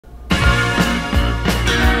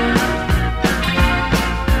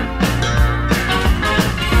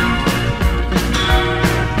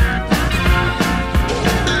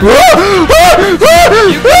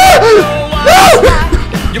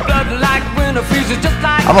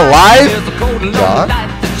I'm alive? John?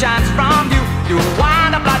 You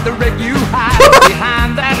wind up like the wreck you hide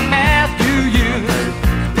behind that mask you use.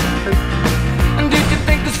 And did you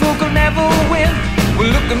think this fool could never win? Well,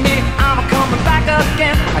 look at me, I'm coming back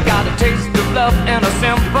again. I got a taste of love in a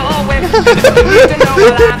simple way. And if you need to know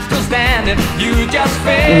that I'm still standing, you just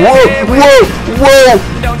fade away. Whoa!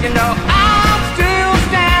 Don't you know I'm still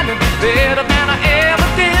standing better than I ever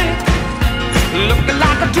did? Looking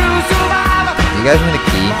like a true survivor. You guys need a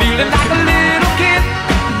key? Feeling like a little kid.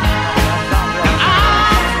 And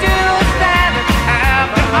I'm still standing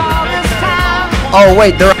after all this time. Oh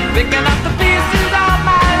wait, they're. Picking up the pieces of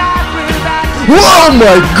my life without you. Oh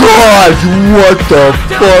my gosh! What the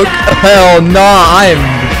fuck? Hell nah! I am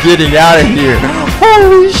getting out of here.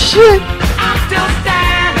 Holy shit! I'm still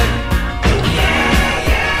standing.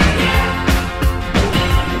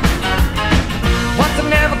 Once I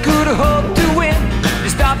never could have hoped to win.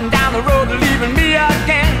 You're starting down the road, leaving me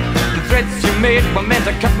again. The threats you made were meant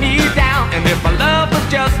to cut me down. And if my love was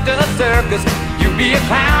just a circus, you'd be a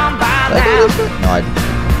clown by now. No, I.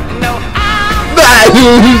 No, I'm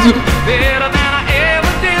better than I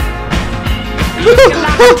ever did. Looking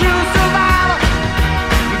like a true survivor,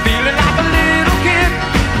 feeling like a little kid.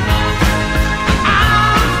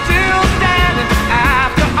 I'm still standing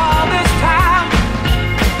after all this time,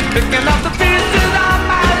 picking up the pieces of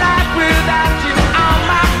my life without you on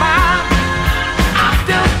my mind. I'm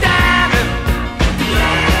still standing.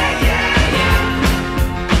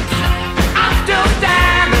 I'm still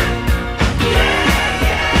standing.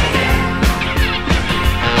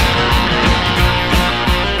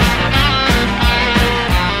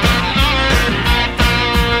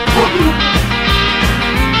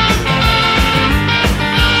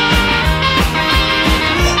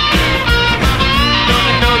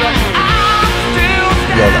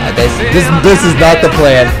 Yo, this is not the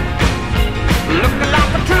plan. Looking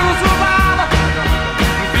like a true survivor,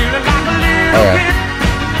 feeling like a little Oh, yeah. kid.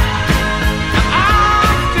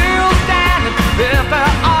 I'm still standing after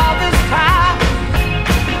all this time,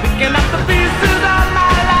 picking up the pieces of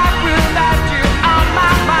my life without you on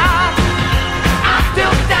my mind. I'm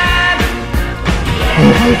still standing.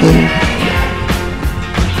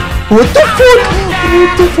 What the fuck?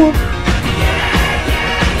 What the fuck?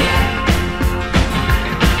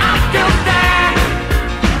 I'm still standing.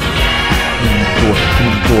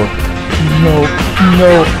 Door.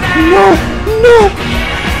 No.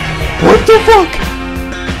 What the fuck?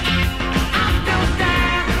 Still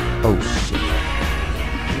standing. Oh shit.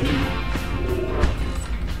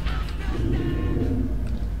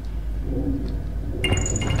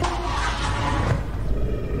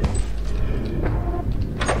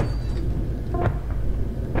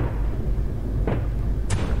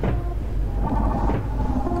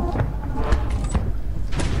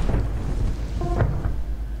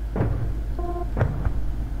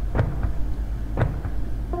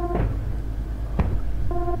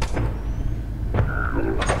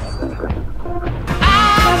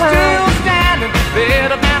 I'm still standing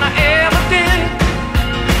better than I ever did.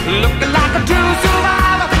 Looking like a true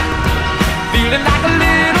survivor, feeling like a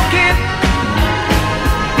little kid.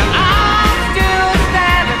 And I'm still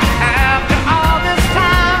standing after all this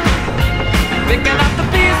time, picking up the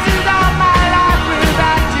pieces of my life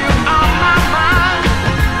without you on my mind.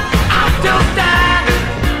 I'm still standing.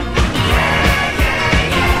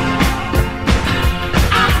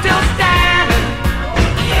 I'm still standing.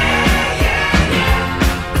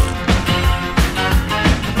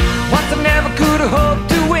 Once I never could have hoped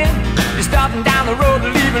to win. You're starting down the road,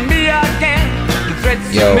 leaving me again. The threats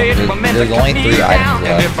Yo, you made were meant to there's cut only me 3 down. items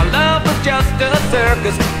And left. if my love was just a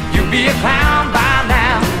circus, you'd be a clown by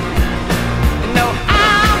now. No,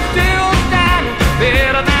 I'm still standing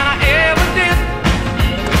better than I ever did.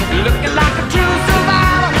 Looking like a true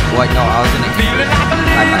survivor, What? No, I was gonna. feeling like a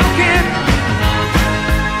little kid.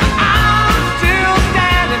 I'm still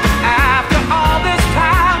standing after all this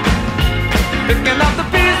time, picking up the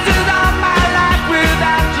pieces of my life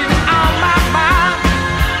without you on my mind.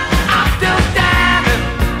 I'm still standing.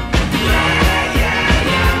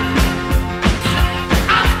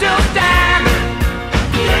 I'm still standing.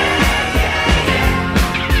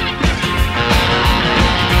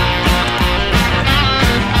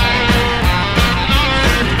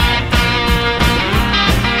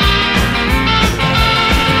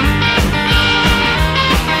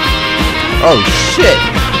 Oh shit!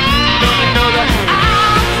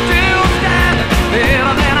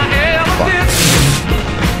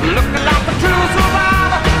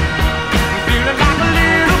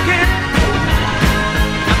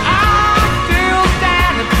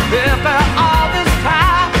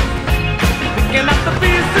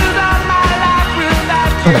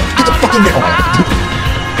 Get the fucking oh.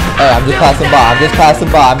 Hey, I'm just passing by. I'm just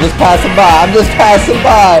passing by. I'm just passing by. I'm just passing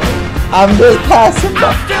by. I'm just passing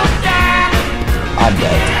by. I'm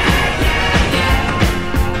dead.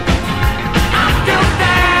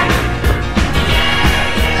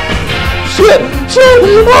 Shit! Shit!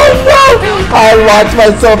 Oh no! I locked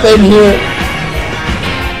myself in here.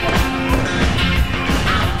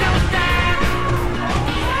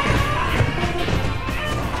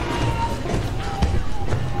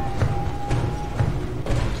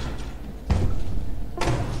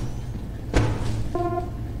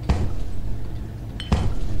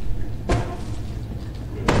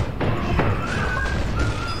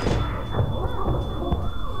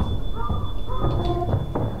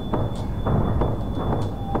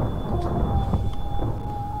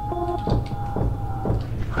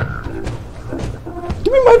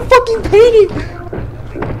 Give me my fucking painting!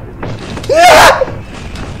 Ah!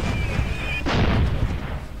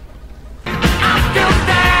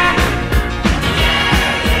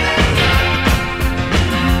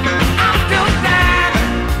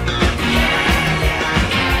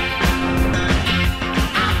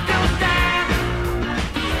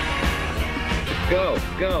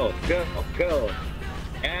 Go.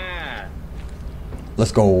 Yeah.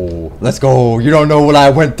 Let's go. Let's go. You don't know what I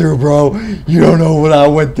went through, bro. You don't know what I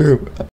went through.